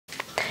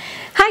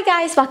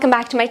Hi guys, welcome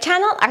back to my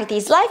channel,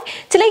 Arthi's Life.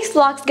 Today's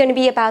vlog is going to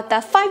be about the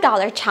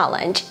 $5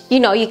 challenge.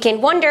 You can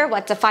wonder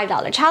what the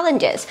 $5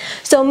 challenge is.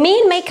 So me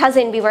and my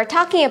cousin, we were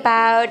talking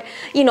about,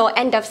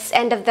 end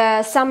of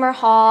the summer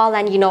haul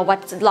and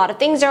what a lot of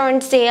things are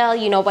on sale,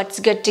 what's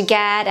good to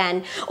get,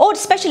 and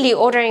especially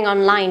ordering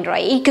online,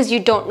 right? Because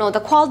you don't know the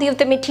quality of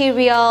the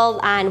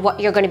material and what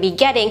you're going to be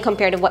getting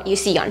compared to what you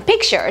see on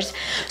pictures.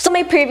 So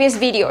my previous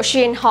video,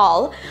 Shein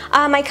haul,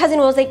 my cousin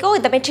was like, oh,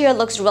 the material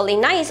looks really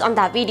nice on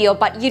that video,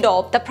 but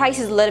the price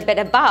is a little bit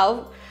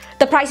above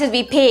the prices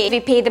we pay.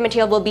 The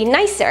material will be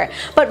nicer.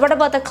 But what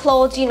about the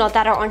clothes,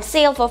 that are on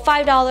sale for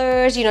 $5,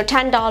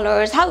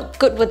 $10? How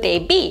good would they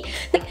be?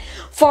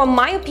 For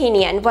my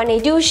opinion, when I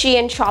do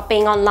Shein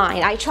shopping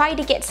online, I try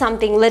to get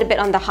something a little bit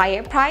on the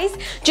higher price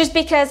just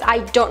because I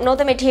don't know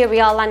the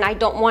material and I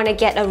don't want to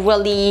get a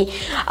really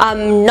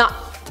not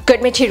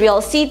good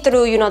material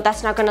see-through,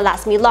 that's not gonna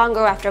last me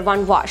longer after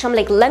one wash. I'm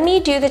like, let me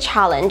do the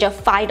challenge of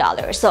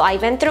 $5. So I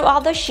went through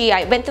the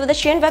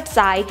Shein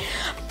website,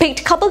 picked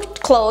a couple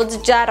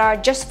clothes that are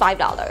just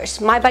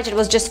 $5. My budget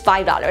was just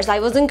 $5. I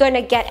wasn't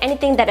gonna get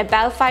anything that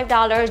about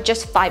 $5,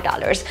 just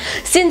 $5.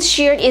 Since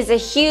Shein is a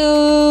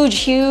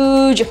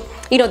huge,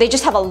 they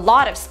just have a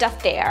lot of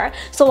stuff there.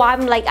 So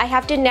I'm like, I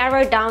have to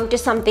narrow down to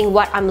something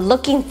what I'm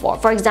looking for.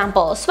 For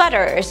example,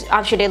 sweaters.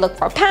 Should I look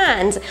for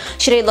pants?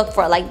 Should I look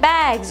for like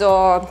bags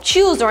or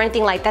shoes or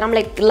anything like that? I'm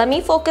like, let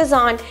me focus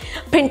on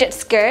printed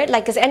skirt.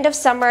 Like, it's end of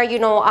summer,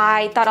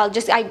 I thought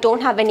I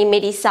don't have any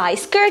midi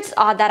size skirts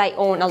that I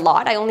own a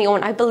lot. I only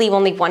own, I believe,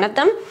 only one of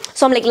them.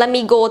 So I'm like, let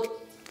me go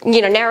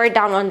narrow it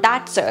down on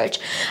that search.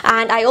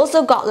 And I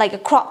also got like a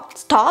crop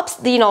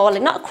tops,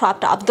 like not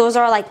crop top, those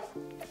are like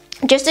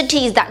just the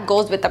tees that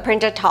goes with the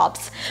printed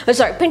tops.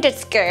 Printed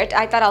skirt.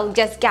 I thought I'll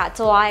just get.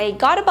 So I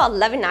got about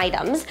 11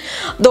 items.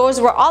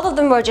 All of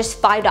them were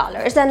just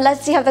 $5. And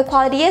let's see how the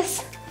quality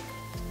is.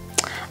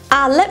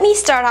 Let me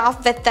start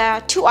off with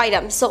the two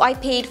items. So I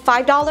paid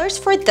 $5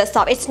 for this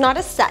top. It's not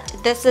a set.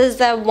 This is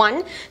the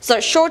one. So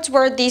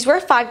these were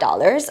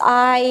 $5.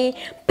 I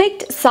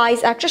picked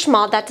size extra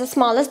small. That's the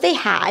smallest they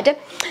had.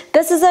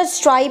 This is a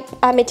stripe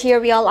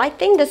material. I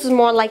think this is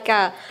more like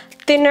a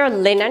thinner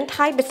linen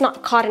type. It's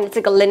not cotton, it's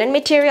like a linen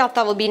material. I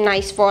thought would be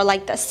nice for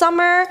like the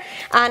summer.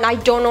 And I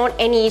don't own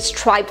any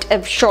striped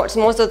shorts.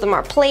 Most of them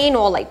are plain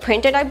or like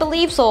printed, I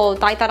believe. So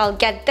I thought I'll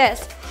get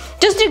this.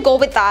 Just to go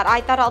with that, I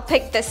thought I'll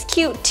pick this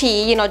cute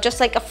tee, just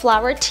like a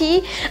flower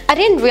tee. I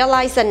didn't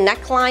realize the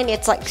neckline,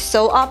 it's like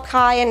so up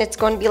high and it's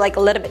going to be like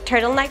a little bit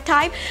turtleneck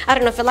type. I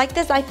don't know if you like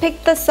this. I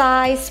picked the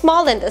size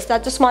small in this.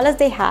 That's the smallest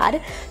they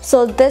had.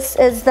 So this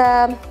is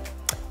the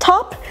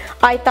top.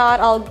 I thought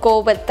I'll go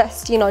with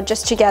this,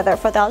 just together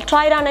for that. I'll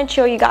try it on and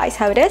show you guys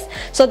how it is.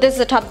 So this is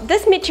the top.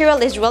 This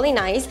material is really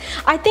nice.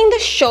 I think the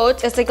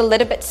shorts is like a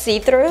little bit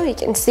see-through. You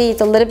can see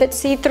it's a little bit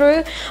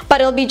see-through,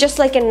 but it'll be just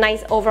like a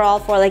nice overall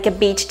for like a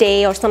beach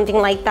day or something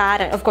like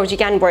that. And of course you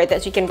can wear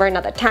this. You can wear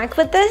another tank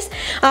with this.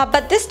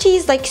 But this tee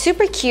is like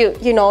super cute.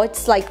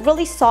 It's like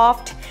really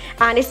soft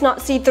and it's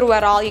not see-through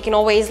at all. You can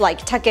always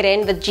like tuck it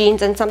in with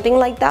jeans and something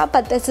like that.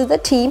 But this is the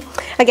tee.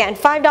 Again,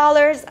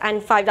 $5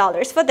 and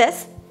 $5 for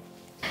this.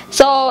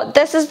 So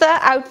this is the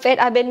outfit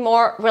I've been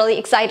really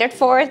excited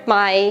for.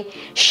 My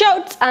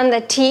shorts and the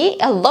tee.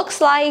 It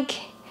looks like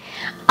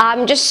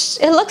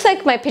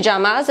my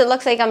pajamas. It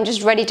looks like I'm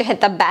just ready to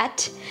hit the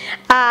bed.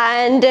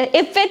 And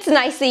it fits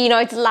nicely,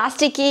 it's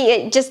elasticy.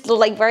 It just looks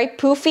like very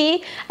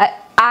poofy.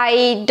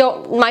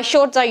 My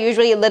shorts are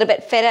usually a little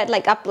bit fitted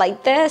like up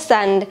like this,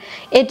 and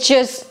it's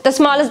just the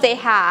smallest they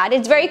had.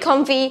 It's very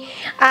comfy.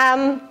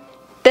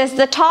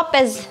 The top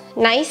is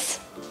nice.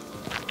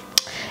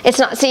 It's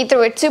not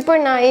see-through, it's super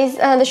nice.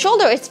 The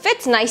shoulder, it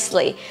fits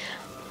nicely,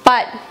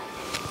 but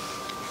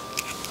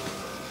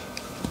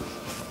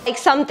like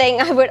something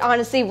I would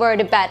honestly wear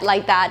to bed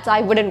like that. So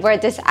I wouldn't wear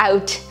this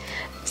out.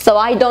 So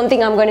I don't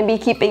think I'm going to be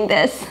keeping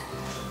this.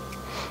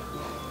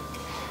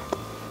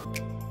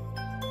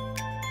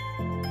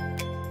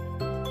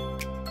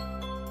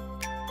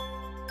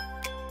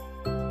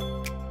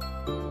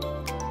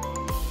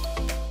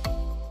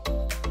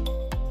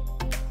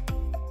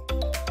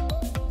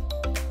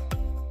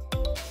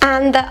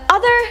 And the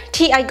other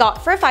tee I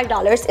got for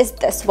 $5 is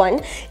this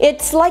one.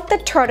 It's like the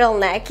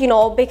turtleneck,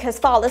 because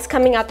fall is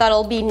coming. I thought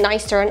it'll be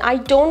nicer. And I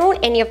don't own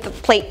any of the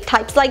plate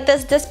types like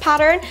this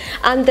pattern.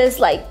 And this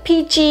like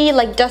peachy,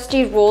 like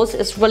dusty rose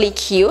is really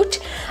cute.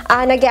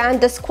 And again,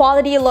 this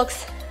quality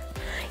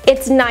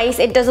it's nice.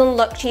 It doesn't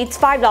look cheap. It's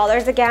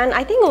 $5 again.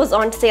 I think it was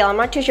on sale. I'm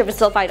not too sure if it's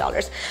still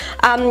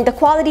 $5. The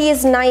quality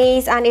is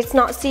nice and it's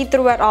not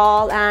see-through at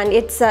all, and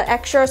it's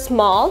extra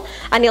small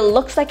and it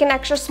looks like an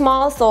extra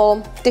small,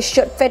 so this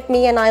should fit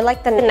me. And I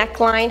like the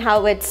neckline,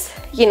 how it's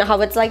how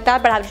it's like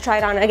that, but I have to try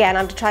it on again. I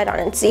have to try it on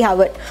and see how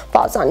it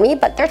falls on me.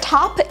 But their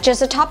top,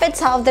 just the top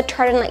itself, the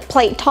turtleneck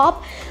plate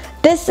top,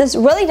 this is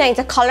really nice.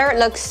 The color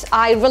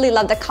I really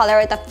love the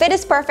color. The fit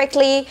is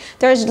perfectly.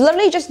 There's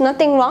literally just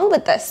nothing wrong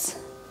with this.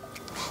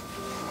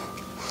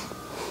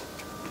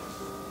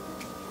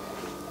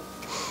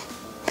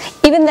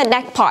 Even the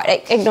neck part,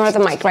 ignore the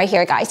mic right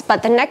here guys,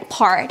 but the neck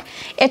part,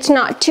 it's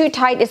not too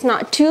tight, it's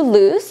not too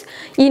loose.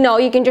 You know,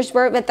 you can just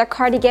wear it with the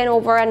cardigan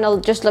over and it'll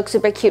just look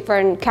super cute for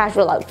a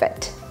casual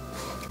outfit.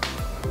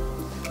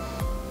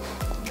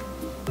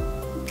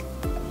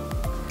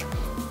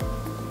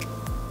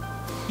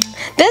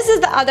 This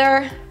is the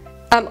other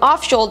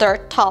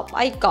off-shoulder top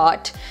I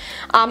got.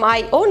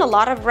 I own a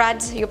lot of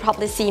reds, you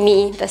probably see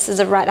me, this is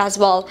a red as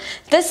well.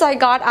 This I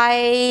got,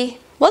 I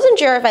wasn't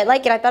sure if I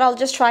like it. I thought I'll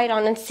just try it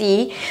on and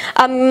see.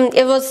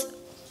 It was,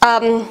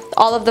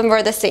 all of them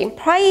were the same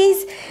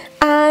price.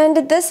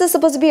 And this is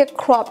supposed to be a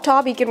crop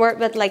top. You can wear it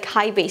with like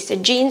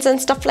high-waisted jeans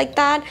and stuff like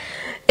that.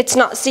 It's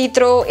not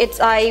see-through.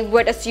 I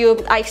would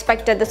assume, I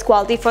expected this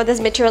quality for this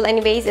material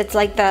anyways. It's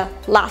like the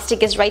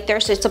elastic is right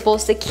there, so it's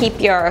supposed to keep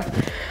your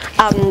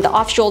the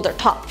off-shoulder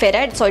top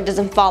fitted so it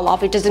doesn't fall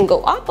off, it doesn't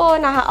go up. Oh,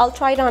 and I'll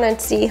try it on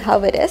and see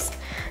how it is.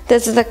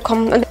 This is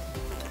the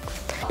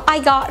I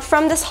got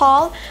from this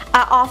haul,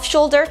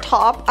 off-shoulder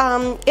top.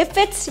 It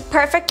fits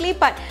perfectly,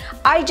 but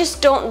I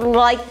just don't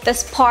like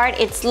this part.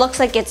 It looks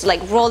like it's like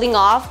rolling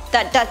off.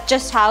 That's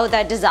just how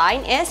the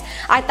design is.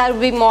 I thought it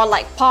would be more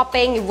like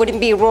popping. It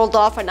wouldn't be rolled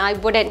off, and I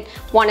wouldn't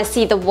want to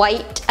see the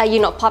white, you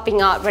know,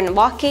 popping out when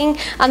walking.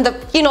 And the,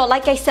 you know,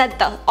 like I said,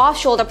 the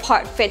off-shoulder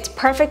part fits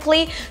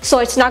perfectly, so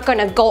it's not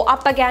gonna go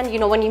up again, you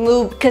know, when you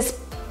move, because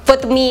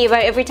with me,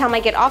 every time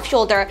I get off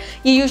shoulder,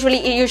 you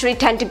usually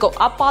tend to go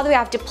up all the way. I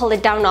have to pull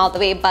it down all the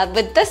way. But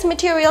with this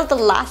material, the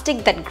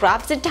elastic that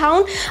grabs it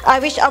down, I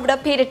wish I would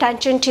have paid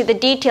attention to the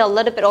detail a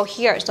little bit over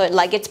here. So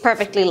it's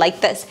perfectly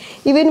like this.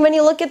 Even when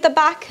you look at the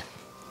back,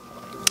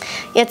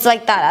 it's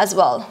like that as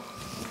well.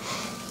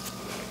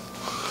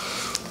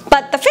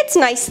 But the fits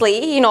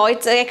nicely, you know,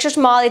 it's extra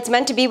small, it's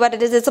meant to be what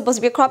it is, it's supposed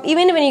to be a crop.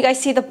 Even when you guys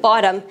see the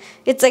bottom,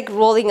 it's like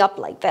rolling up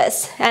like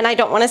this. And I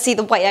don't want to see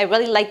the white, I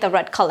really like the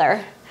red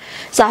color.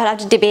 So I'll have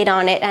to debate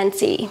on it and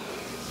see.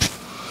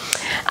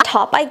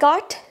 Top I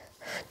got,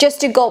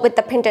 just to go with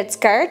the printed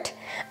skirt.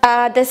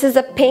 This is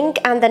a pink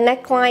and the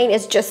neckline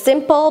is just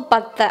simple,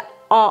 but the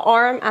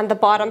arm and the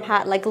bottom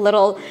had like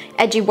little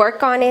edgy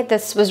work on it.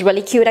 This was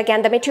really cute.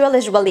 Again, the material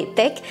is really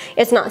thick.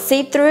 It's not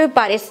see-through,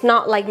 but it's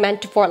not like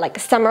meant for like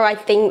summer. I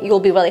think you'll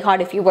be really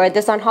hot if you wear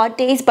this on hot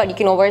days, but you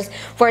can always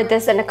wear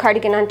this and a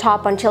cardigan on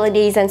top on chilly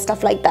days and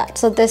stuff like that.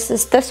 So this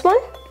is this one.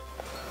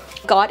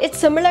 It's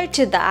similar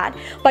to that,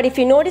 but if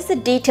you notice the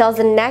details,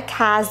 the neck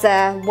has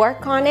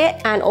work on it,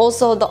 and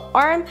also the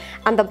arm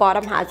and the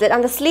bottom has it,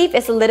 and the sleeve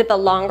is a little bit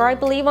longer I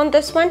believe on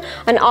this one,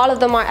 and all of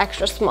them are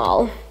extra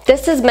small.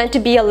 This is meant to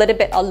be a little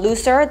bit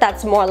looser,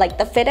 that's more like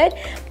the fitted,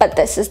 but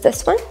this is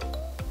this one.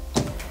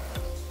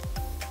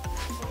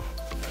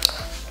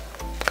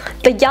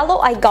 The yellow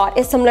I got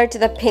is similar to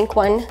the pink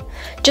one,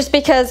 just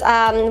because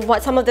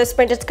some of the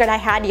printed skirt I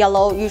had,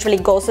 yellow usually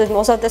goes with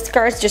most of the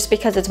skirts, just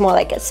because it's more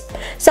like a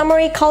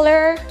summery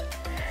color.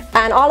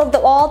 And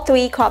all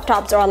three crop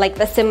tops are like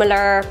the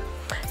similar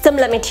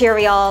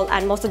material,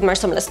 and most of them are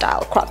similar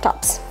style crop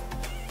tops.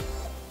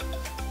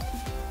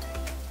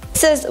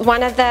 This is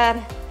one of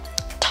the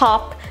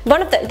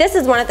this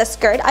is one of the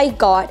skirt I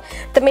got.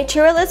 The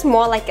material is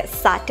more like a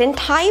satin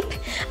type,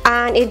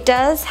 and it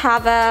does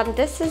have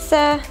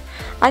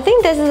I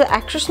think this is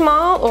extra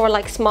small or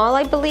like small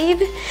I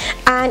believe,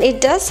 and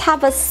it does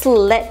have a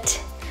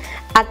slit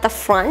at the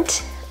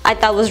front. I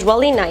thought it was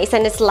really nice,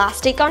 and it's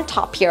elastic on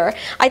top here.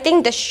 I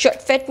think this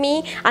should fit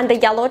me, and the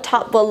yellow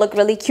top will look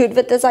really cute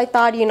with this. I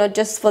thought, you know,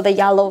 just for the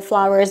yellow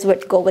flowers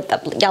would go with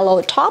the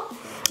yellow top.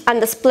 And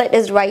the split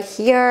is right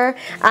here,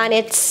 and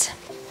it's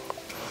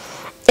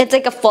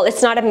like a full,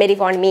 it's not a midi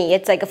on me,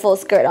 it's like a full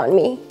skirt on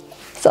me.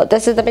 So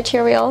this is the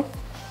material.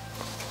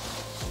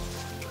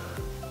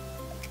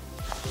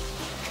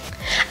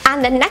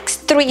 And the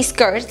next three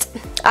skirts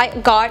I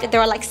got,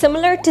 they're like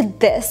similar to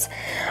this.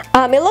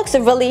 It looks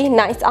really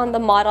nice on the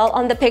model,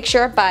 on the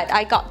picture, but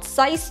I got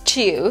size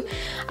 2.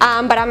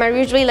 But I'm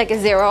usually like a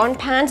 0 on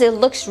pants. It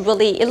looks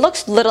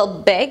little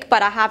big,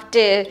 but I have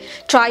to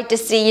try to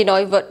see, you know,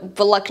 if it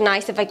will look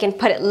nice if I can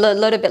put it a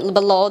little bit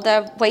below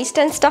the waist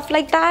and stuff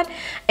like that.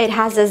 It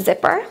has a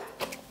zipper.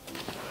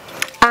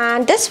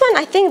 And this one,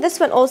 I think this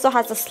one also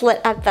has a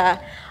slit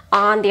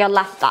on their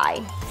left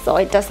thigh. So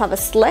it does have a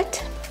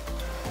slit.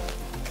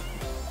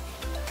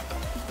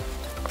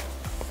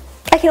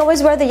 I can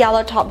always wear the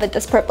yellow top with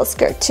this purple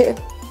skirt too.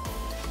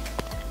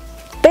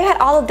 They had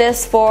all of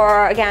this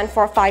for, again,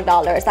 for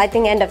 $5. I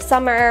think end of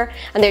summer,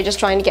 and they're just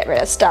trying to get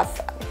rid of stuff.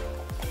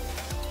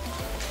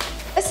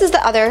 This is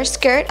the other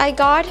skirt I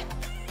got.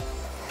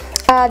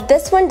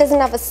 This one doesn't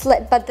have a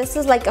slit, but this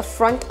is like a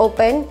front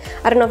open.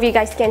 I don't know if you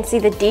guys can see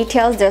the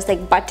details. There's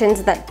like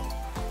buttons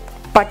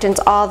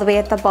all the way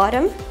at the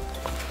bottom.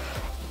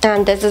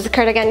 And this is the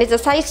skirt again. It's a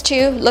size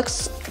 2,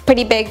 looks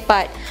pretty big,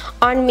 but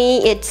on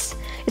me it's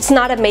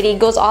not a midi, it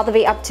goes all the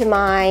way up to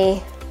my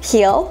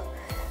heel.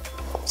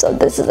 So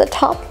this is the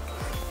top.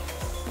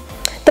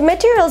 The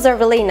materials are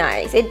really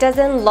nice. It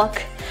doesn't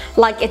look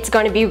like it's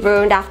going to be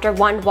ruined after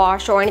one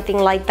wash or anything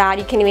like that.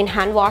 You can even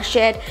hand wash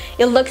it.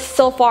 It looks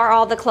so far,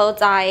 all the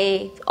clothes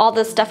all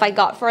the stuff I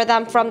got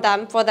from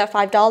them for the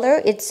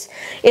 $5,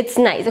 it's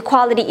nice. The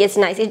quality is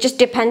nice. It just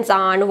depends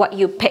on what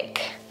you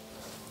pick.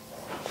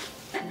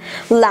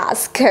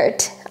 Last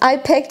skirt I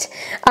picked,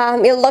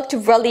 it looked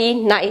really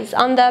nice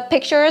on the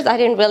pictures. I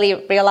didn't really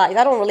realize,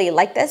 I don't really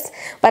like this,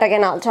 but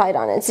again, I'll try it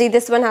on and see.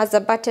 This one has a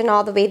button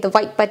all the way, the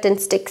white button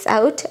sticks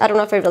out. I don't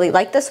know if I really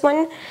like this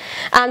one.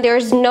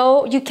 There's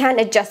no, you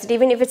can't adjust it.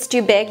 Even if it's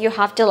too big, you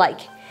have to like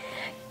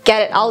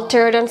get it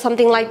altered and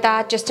something like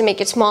that just to make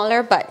it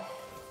smaller, but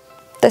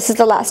this is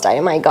the last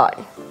item I got.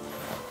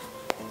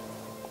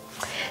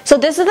 So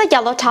this is the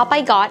yellow top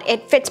I got.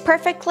 It fits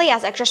perfectly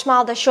as extra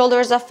small. The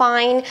shoulders are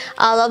fine.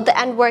 I love the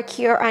end work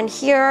here and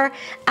here,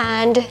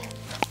 and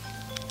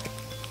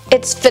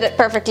it's fitted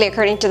perfectly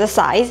according to the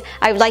size.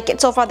 I like it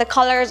so far. The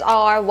colors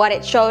are what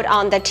it showed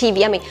on the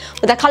TV. I mean,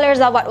 the colors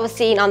are what was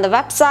seen on the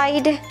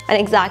website,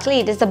 and exactly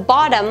it is. The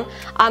bottom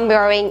I'm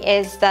wearing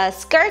is the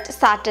skirt,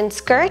 satin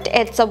skirt.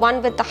 It's the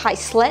one with the high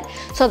slit.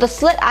 So the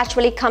slit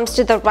actually comes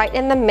to the right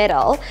in the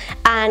middle,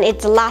 and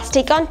it's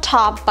elastic on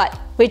top, but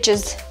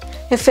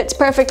it fits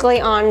perfectly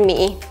on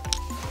me.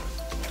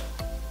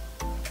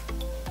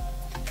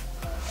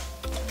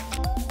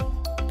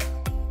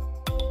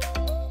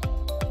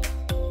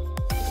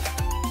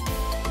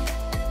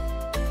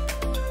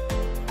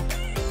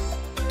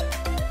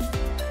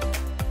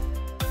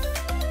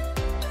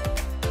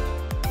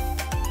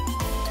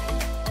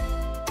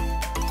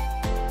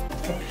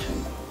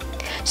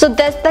 So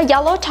this, the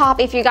yellow top,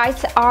 if you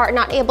guys are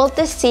not able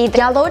to see, the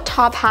yellow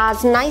top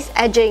has nice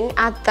edging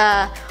at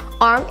the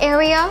arm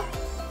area,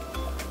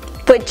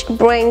 which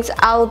brings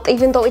out,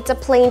 even though it's a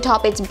plain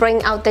top, it's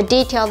bring out the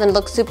detail and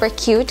looks super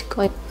cute.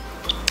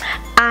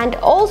 And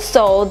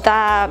also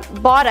the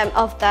bottom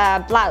of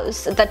the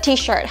blouse, the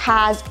t-shirt,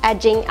 has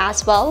edging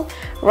as well.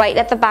 Right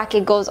at the back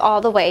it goes all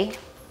the way.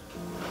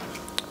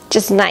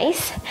 Just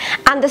nice.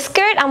 And the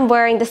skirt I'm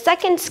wearing, the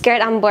second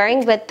skirt I'm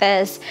wearing with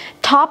this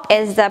top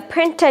is the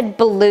printed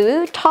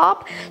blue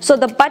top. So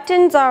the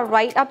buttons are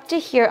right up to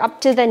here, up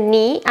to the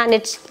knee, and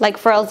it's like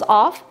frills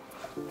off.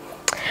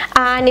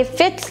 And it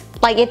fits,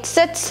 like it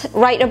sits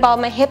right above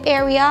my hip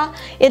area.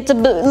 It's a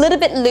little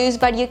bit loose,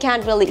 but you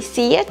can't really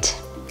see it.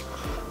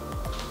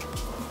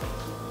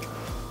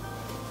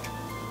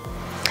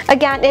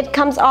 Again, it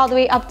comes all the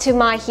way up to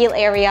my heel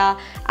area,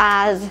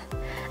 as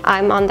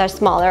I'm on the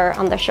smaller,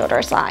 on the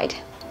shorter side.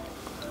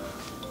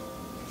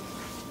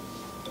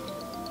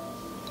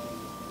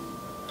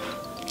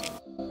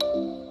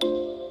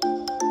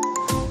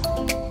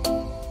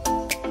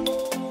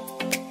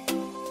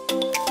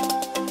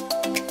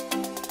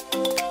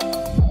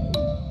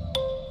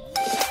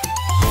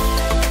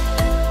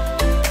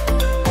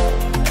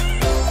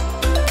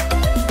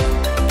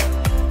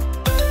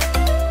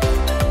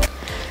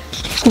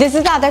 This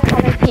is the other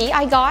color tee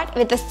I got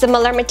with a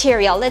similar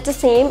material. It's the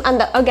same,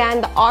 and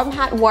again, the arm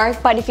had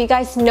work, but if you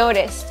guys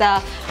notice,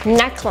 the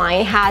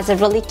neckline has a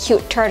really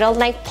cute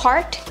turtleneck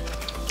part.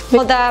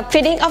 So the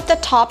fitting of the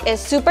top is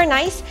super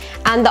nice,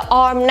 and the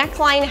arm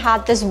neckline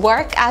had this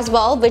work as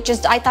well, which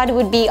is, I thought it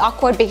would be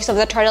awkward because of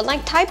the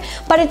turtleneck type,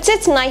 but it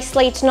sits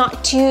nicely. It's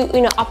not too,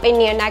 up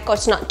in your neck, or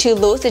it's not too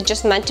loose. It's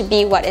just meant to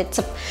be what it's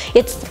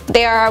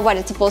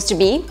supposed to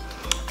be.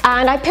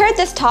 And I paired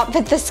this top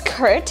with this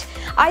skirt.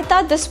 I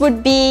thought this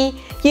would be,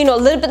 a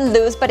little bit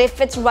loose, but it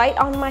fits right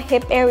on my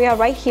hip area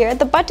right here.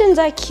 The buttons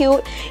are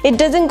cute. It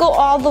doesn't go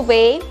all the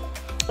way.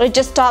 It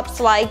just stops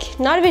like,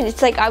 not even,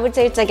 it's like, I would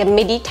say it's like a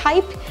midi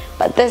type,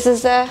 but this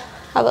is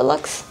how it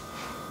looks.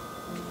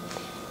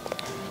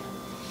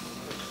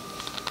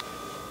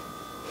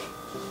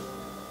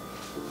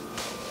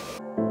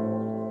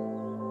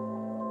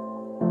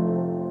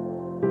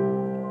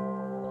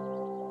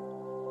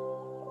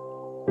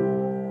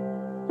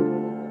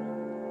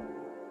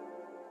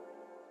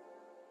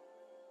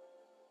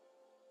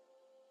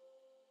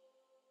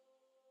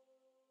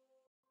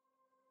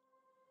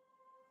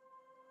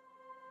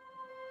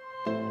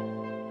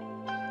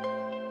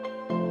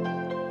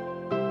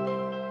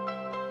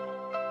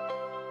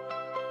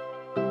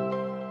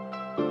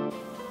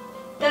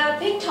 The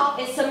pink top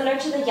is similar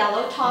to the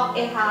yellow top.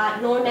 It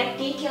had no neck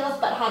details,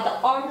 but had the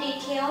arm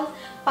details,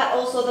 but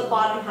also the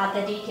bottom had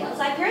the details.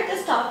 I paired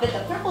this top with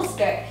a purple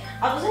skirt.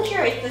 I wasn't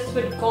sure if this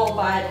would go,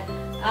 but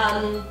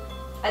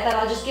I thought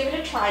I'll just give it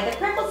a try. The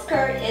purple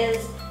skirt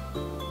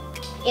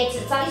it's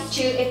a size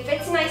 2. It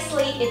fits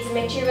nicely. Its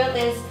material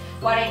is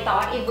what I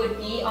thought it would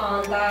be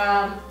on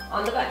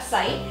the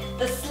website.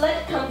 The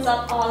slit comes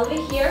up all the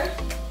way here,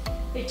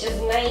 which is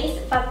nice,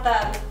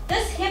 but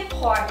this hip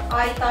part,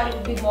 I thought it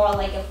would be more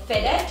like a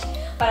fitted,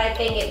 but I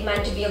think it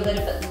meant to be a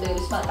little bit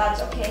loose, but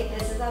that's okay.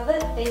 This is how the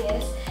thing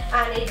is,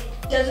 and it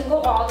doesn't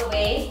go all the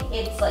way.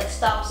 It's like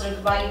stops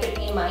right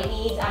between my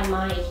knees and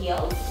my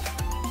heels.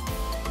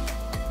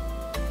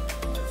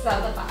 So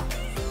the back.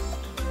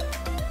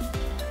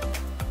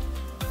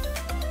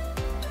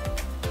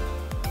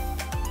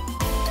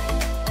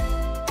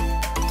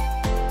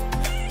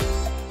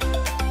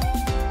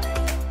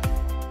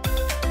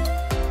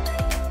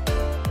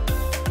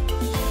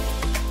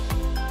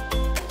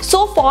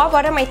 so far,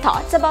 what are my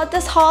thoughts about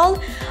this haul?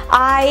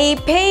 I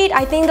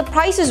think the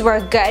prices were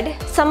good.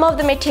 Some of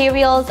the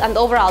materials and the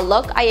overall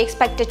look, I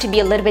expected to be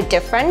a little bit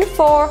different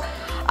for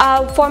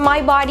my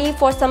body.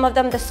 For some of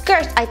them, the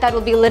skirts I thought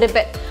would be a little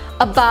bit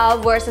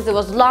above versus it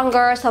was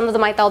longer. Some of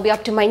them I thought would be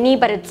up to my knee,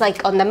 but it's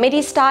like on the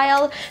midi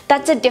style.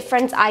 That's a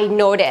difference I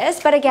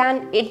noticed. But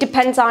again, it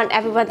depends on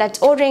everyone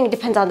that's ordering. It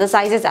depends on the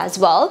sizes as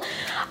well.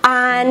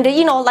 And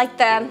you know, like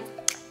the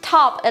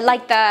top,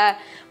 like the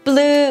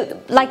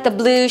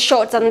blue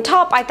shorts on the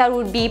top, I thought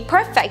would be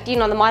perfect. You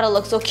know, the model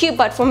looks so cute,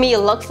 but for me it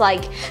looks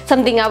like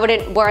something I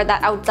wouldn't wear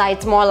that outside.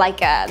 It's more like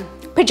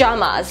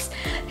pajamas.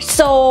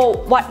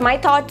 So what my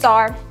thoughts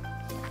are,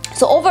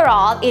 so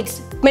overall,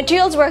 its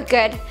materials were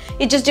good.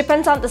 It just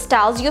depends on the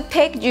styles you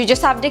pick. You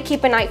just have to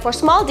keep an eye for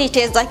small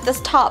details like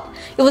this top.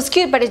 It was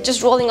cute, but it's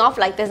just rolling off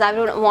like this. I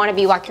don't want to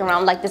be walking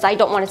around like this. I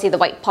don't want to see the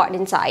white part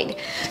inside.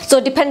 So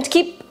it depends.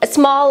 Keep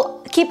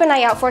an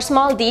eye out for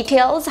small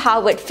details,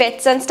 how it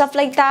fits and stuff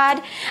like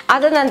that.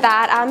 Other than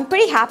that, I'm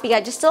pretty happy.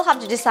 I still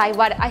have to decide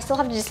what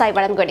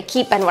I'm going to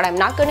keep and what I'm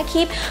not going to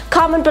keep.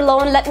 Comment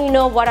below and let me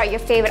know what are your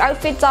favorite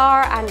outfits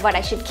are and what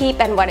I should keep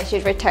and what I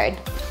should return.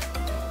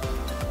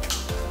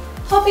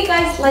 Hope you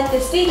guys like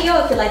this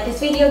video. If you like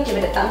this video, give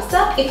it a thumbs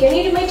up. If you're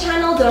new to my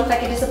channel, don't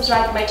forget to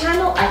subscribe to my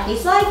channel,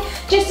 Artie's Life,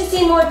 just to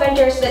see more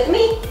adventures with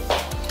me.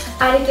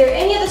 And if there are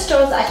any other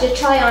stores I should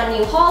try on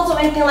new hauls or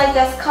anything like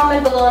this,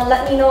 comment below and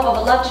let me know. I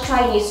would love to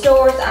try new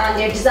stores and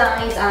their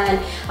designs and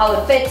how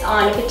it fits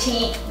on a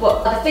petite,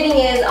 what the fitting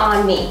is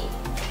on me.